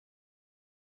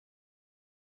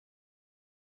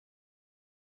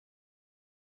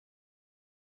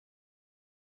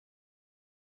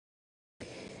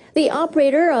The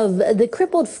operator of the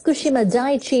crippled Fukushima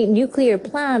Daiichi nuclear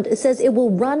plant says it will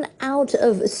run out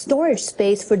of storage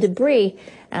space for debris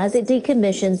as it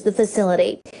decommissions the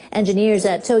facility. Engineers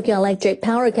at Tokyo Electric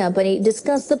Power Company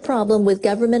discussed the problem with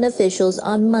government officials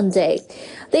on Monday.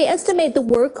 They estimate the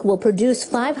work will produce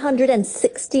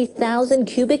 560,000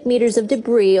 cubic meters of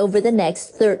debris over the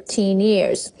next 13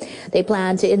 years. They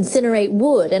plan to incinerate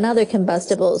wood and other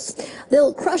combustibles.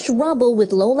 They'll crush rubble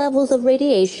with low levels of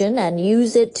radiation and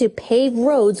use it to pave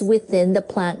roads within the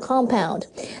plant compound.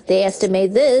 They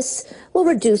estimate this will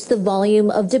reduce the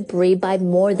volume of debris by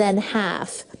more than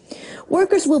half.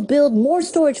 Workers will build more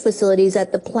storage facilities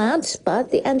at the plant,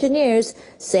 but the engineers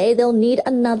say they'll need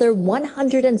another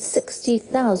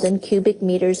 160,000 cubic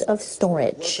meters of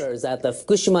storage. Workers at the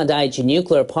Fukushima Daiichi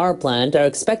nuclear power plant are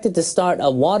expected to start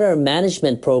a water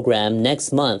management program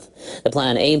next month. The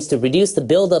plan aims to reduce the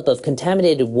buildup of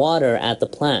contaminated water at the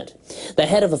plant. The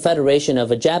head of a federation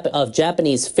of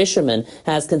Japanese fishermen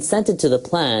has consented to the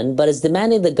plan, but is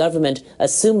demanding the government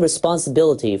assume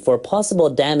responsibility for possible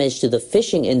damage to the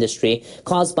fishing industry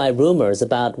caused by rumors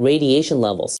about radiation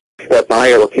levels. The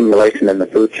bioaccumulation in the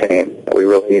food chain that we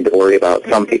really need to worry about.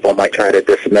 Some people might try to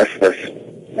dismiss this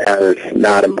as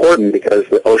not important because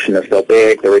the ocean is so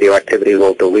big, the radioactivity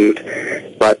will dilute,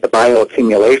 but the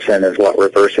bioaccumulation is what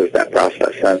reverses that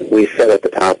process, and we sit at the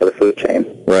top of the food chain.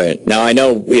 Right. Now, I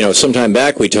know, sometime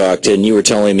back we talked, and you were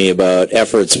telling me about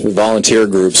efforts, volunteer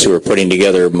groups who are putting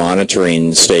together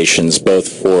monitoring stations, both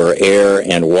for air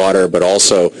and water, but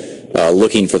also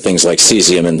looking for things like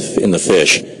cesium in the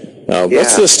fish.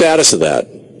 What's the status of that?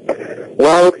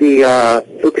 Well, the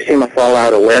Fukushima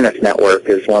Fallout Awareness Network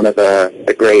is one of the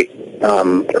great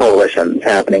coalitions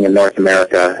happening in North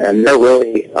America, and they're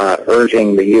really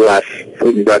urging the U.S.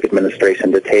 Food and Drug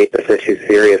Administration to take this issue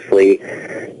seriously,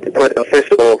 to put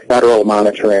official federal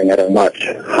monitoring at a much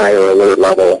higher alert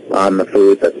level on the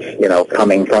food that's,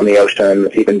 coming from the ocean,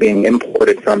 that's even being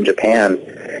imported from Japan,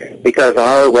 because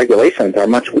our regulations are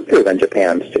much weaker than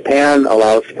Japan's. Japan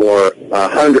allows for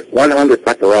 100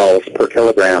 becquerels per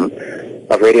kilogram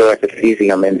of radioactive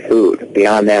cesium in food.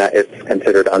 Beyond that, it's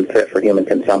considered unfit for human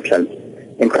consumption.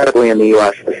 Incredibly, in the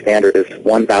U.S., the standard is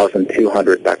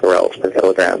 1,200 becquerels per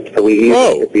kilogram. So we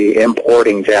easily could be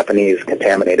importing Japanese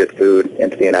contaminated food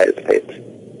into the United States.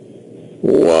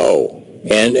 Whoa.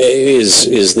 And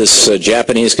is this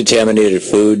Japanese contaminated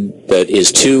food that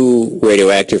is too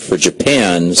radioactive for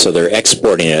Japan, so they're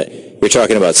exporting it? You're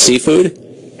talking about seafood?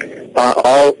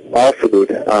 All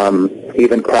food,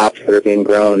 even crops that are being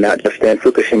grown, not just in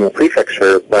Fukushima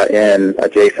Prefecture, but in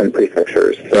adjacent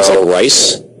prefectures. So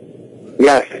rice?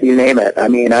 Yes, you name it. I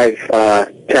mean, I've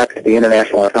checked the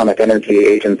International Atomic Energy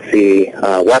Agency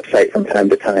website from time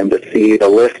to time to see the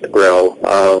list grow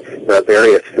of the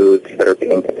various foods that are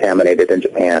being contaminated in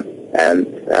Japan, and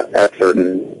at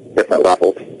certain different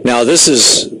levels. Now, this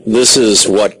is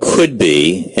what could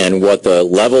be and what the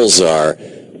levels are.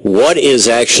 What is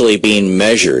actually being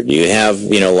measured? You have,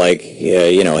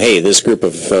 hey, this group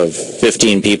of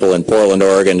 15 people in Portland,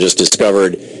 Oregon just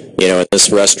discovered, in this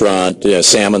restaurant,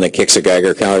 salmon that kicks a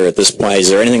Geiger counter at this point. Is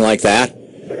there anything like that?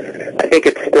 I think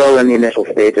it's still in the initial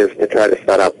stages to try to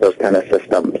set up those kind of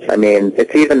systems. I mean,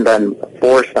 it's even been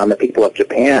forced on the people of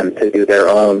Japan to do their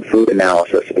own food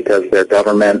analysis because their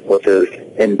government, which is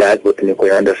in bed with the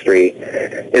nuclear industry,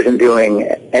 isn't doing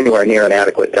anywhere near an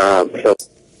adequate job. So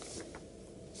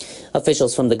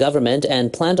officials from the government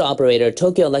and plant operator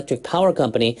Tokyo Electric Power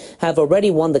Company have already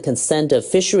won the consent of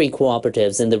fishery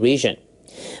cooperatives in the region.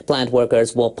 Plant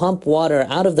workers will pump water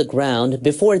out of the ground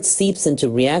before it seeps into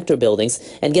reactor buildings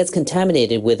and gets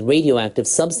contaminated with radioactive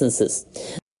substances.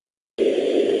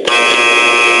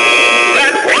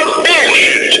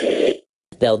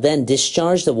 They'll then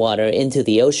discharge the water into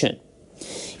the ocean.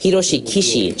 Hiroshi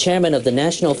Kishi, chairman of the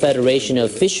National Federation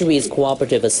of Fisheries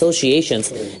Cooperative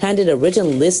Associations, handed a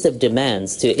written list of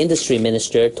demands to Industry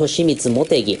Minister Toshimitsu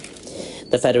Motegi.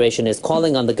 The Federation is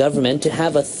calling on the government to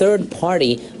have a third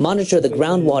party monitor the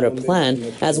groundwater plan,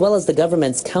 as well as the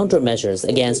government's countermeasures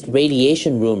against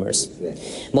radiation rumors.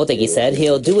 Motegi said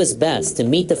he'll do his best to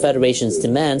meet the Federation's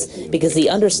demands because he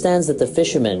understands that the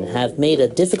fishermen have made a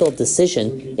difficult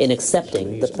decision in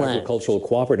accepting the plan. The Agricultural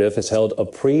Cooperative has held a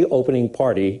pre-opening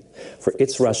party for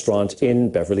its restaurant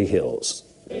in Beverly Hills.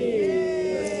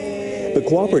 The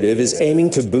cooperative is aiming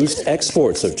to boost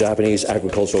exports of Japanese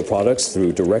agricultural products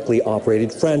through directly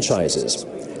operated franchises.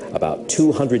 About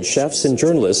 200 chefs and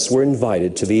journalists were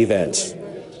invited to the event.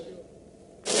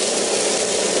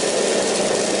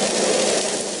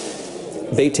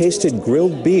 They tasted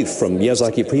grilled beef from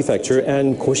Miyazaki Prefecture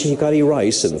and koshihikari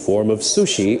rice in the form of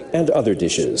sushi and other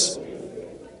dishes.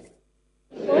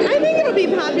 I think it'll be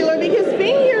popular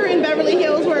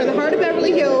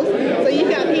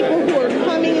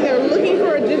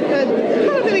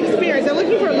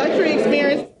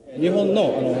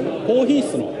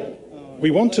We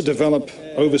want to develop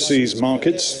overseas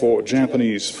markets for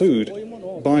Japanese food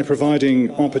by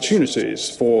providing opportunities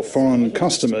for foreign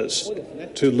customers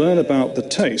to learn about the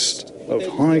taste of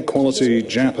high-quality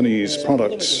Japanese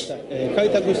products.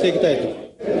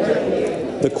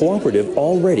 The cooperative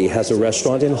already has a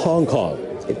restaurant in Hong Kong.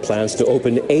 It plans to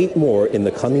open 8 more in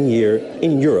the coming year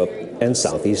in Europe and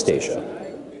Southeast Asia.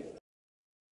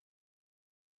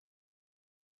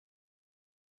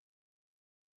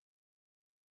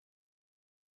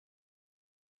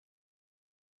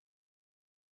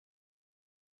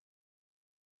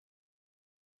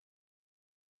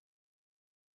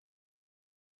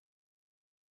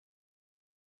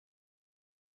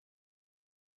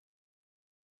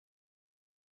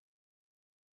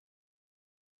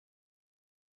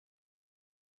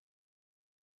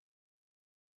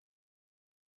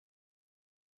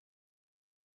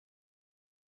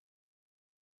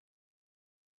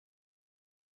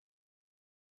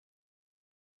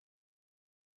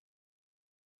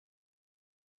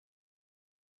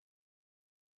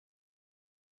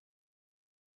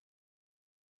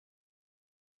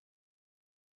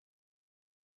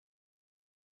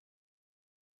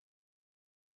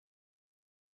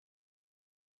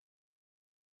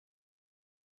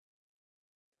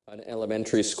 An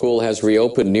elementary school has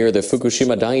reopened near the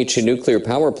Fukushima Daiichi nuclear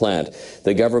power plant.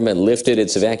 The government lifted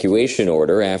its evacuation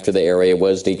order after the area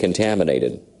was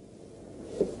decontaminated.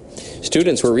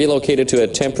 Students were relocated to a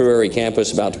temporary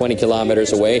campus about 20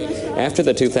 kilometers away after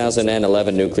the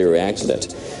 2011 nuclear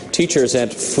accident. Teachers at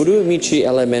Furumichi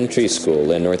Elementary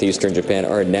School in northeastern Japan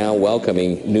are now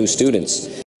welcoming new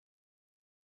students.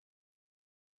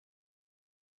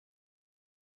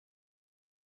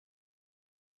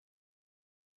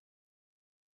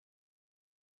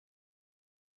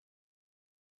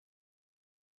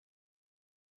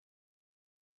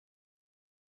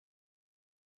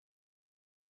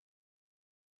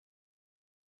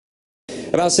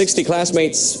 About 60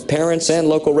 classmates, parents, and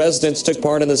local residents took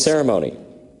part in the ceremony.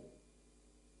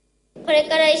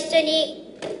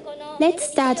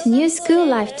 Let's start new school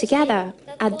life together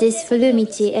at this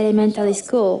Furumichi Elementary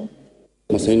School.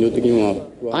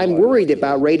 I'm worried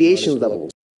about radiation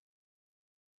levels.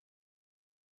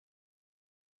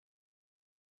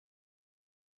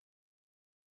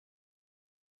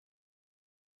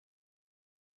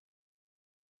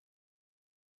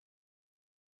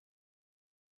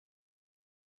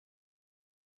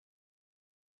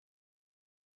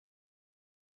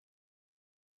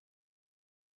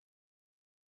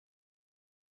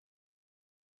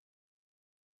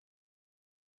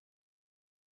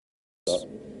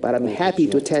 But I'm happy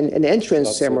to attend an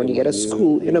entrance ceremony at a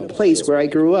school in a place where I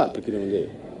grew up. And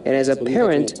as a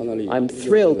parent, I'm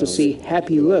thrilled to see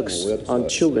happy looks on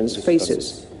children's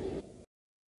faces.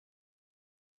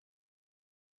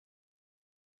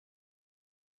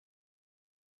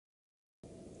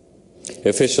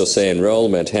 Officials say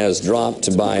enrollment has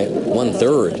dropped by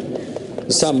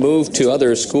 1/3. Some moved to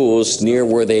other schools near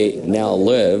where they now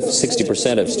live.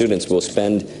 60% of students will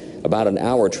spend about an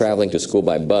hour traveling to school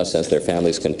by bus as their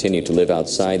families continue to live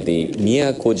outside the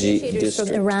Miyakoji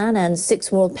district. From Iran and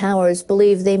 6 world powers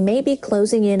believe they may be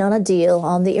closing in on a deal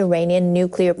on the Iranian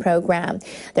nuclear program.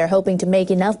 They're hoping to make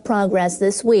enough progress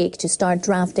this week to start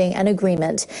drafting an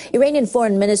agreement. Iranian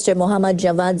Foreign Minister Mohammad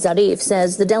Javad Zarif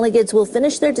says the delegates will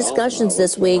finish their discussions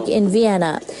this week in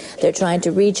Vienna. They're trying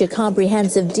to reach a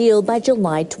comprehensive deal by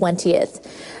July 20th.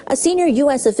 A senior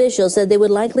U.S. official said they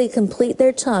would likely complete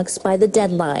their talks by the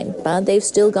deadline, but they've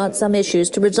still got some issues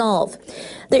to resolve.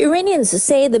 The Iranians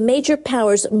say the major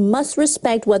powers must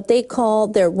respect what they call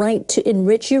their right to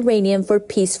enrich uranium for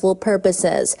peaceful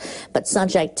purposes, but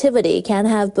such activity can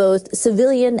have both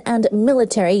civilian and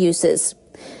military uses.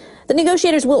 The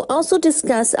negotiators will also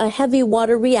discuss a heavy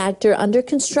water reactor under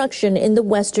construction in the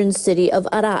western city of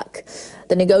Arak.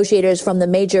 The negotiators from the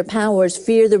major powers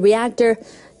fear the reactor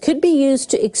could be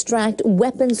used to extract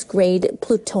weapons-grade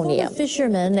plutonium. A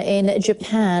fisherman in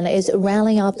Japan is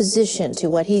rallying opposition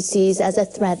to what he sees as a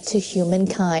threat to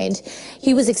humankind.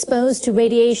 He was exposed to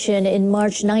radiation in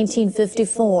March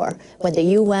 1954 when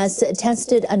the U.S.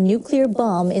 tested a nuclear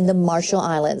bomb in the Marshall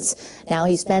Islands. Now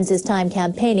he spends his time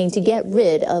campaigning to get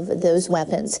rid of those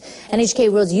weapons. NHK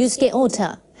World's Yusuke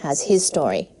Ota has his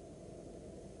story.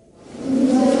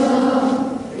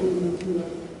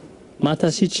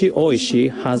 Matashichi Oishi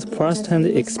has first-hand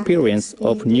experience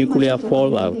of nuclear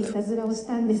fallout.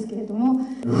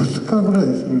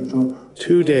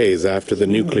 2 days after the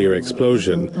nuclear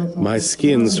explosion, my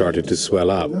skin started to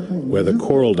swell up where the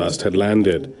coral dust had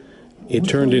landed. It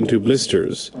turned into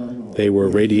blisters. They were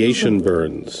radiation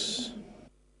burns.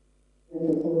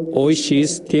 Oishi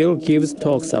still gives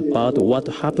talks about what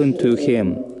happened to him.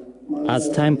 As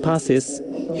time passes,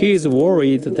 he is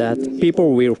worried that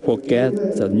people will forget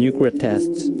the nuclear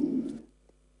tests.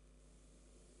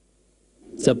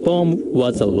 The bomb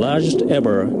was the largest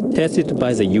ever tested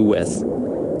by the U.S.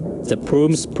 The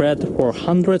plume spread for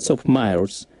hundreds of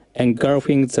miles,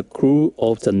 engulfing the crew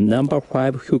of the No.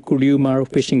 5 Fukushima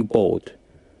fishing boat.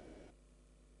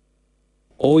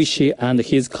 Oishi and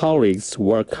his colleagues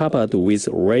were covered with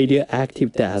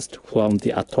radioactive dust from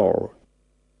the atoll.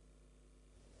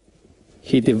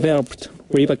 He developed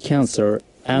liver cancer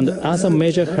and other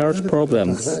major health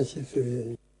problems.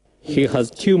 He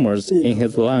has tumors in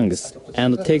his lungs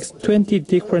and takes 20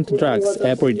 different drugs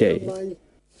every day.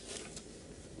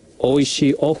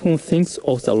 Oishi often thinks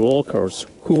of the locals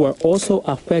who were also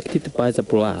affected by the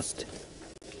blast.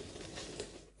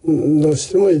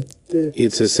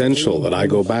 It's essential that I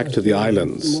go back to the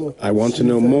islands. I want to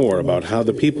know more about how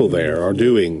the people there are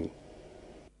doing.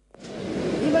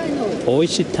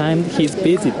 Oishi timed his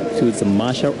visit to the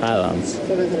Marshall Islands,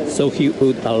 so he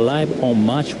would arrive on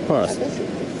March 1st,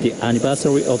 the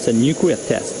anniversary of the nuclear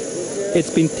test.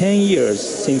 It's been 10 years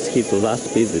since his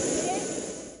last visit.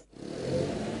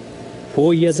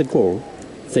 4 years ago,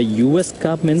 the U.S.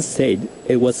 government said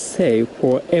it was safe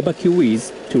for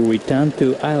evacuees to return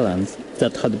to islands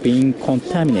that had been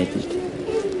contaminated,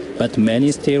 but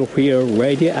many still fear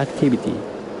radioactivity.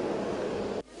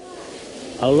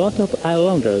 A lot of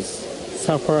islanders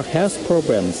suffer health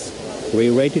problems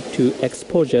related to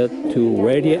exposure to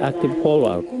radioactive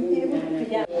fallout.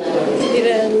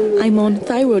 I'm on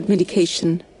thyroid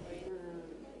medication.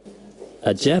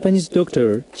 A Japanese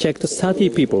doctor checked 30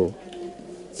 people.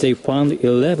 They found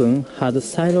 11 had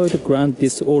thyroid gland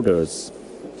disorders.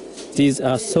 These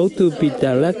are thought to be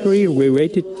directly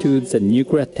related to the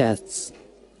nuclear tests.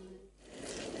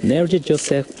 Nerja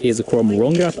Joseph is from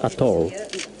Rongelap Atoll.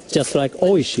 Just like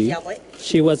Oishi,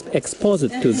 she was exposed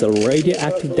to the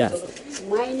radioactive dust.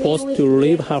 Forced to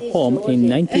leave her home in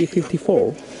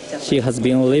 1954, she has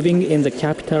been living in the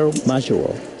capital,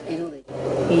 Majuro.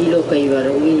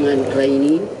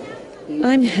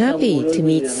 I'm happy to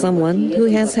meet someone who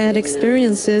has had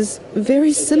experiences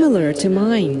very similar to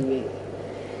mine.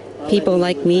 People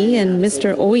like me and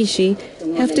Mr. Oishi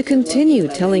have to continue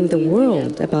telling the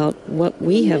world about what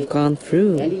we have gone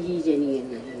through.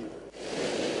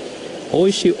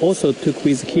 Oishi also took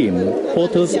with him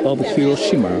photos of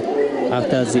Hiroshima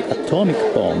after the atomic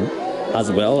bomb, as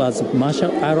well as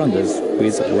Marshall Islanders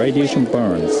with radiation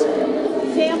burns.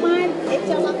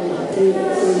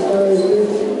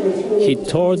 He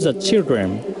told the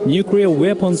children nuclear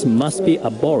weapons must be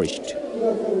abolished.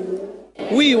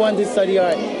 We want to study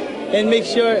art and make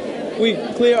sure we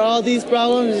clear all these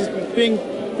problems,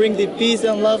 bring the peace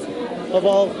and love of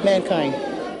all mankind.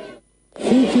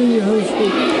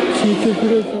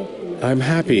 I'm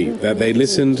happy that they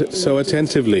listened so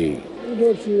attentively.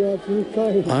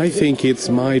 I think it's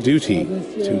my duty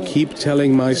to keep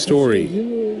telling my story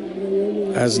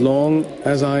as long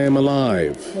as I am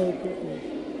alive.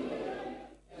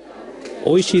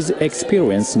 Oishi's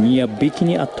experience near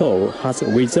Bikini Atoll has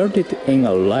resulted in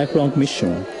a lifelong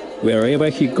mission. Wherever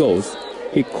he goes,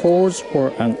 he calls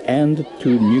for an end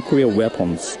to nuclear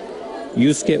weapons.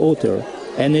 Yusuke Oter,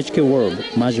 NHK World,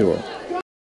 Majuro.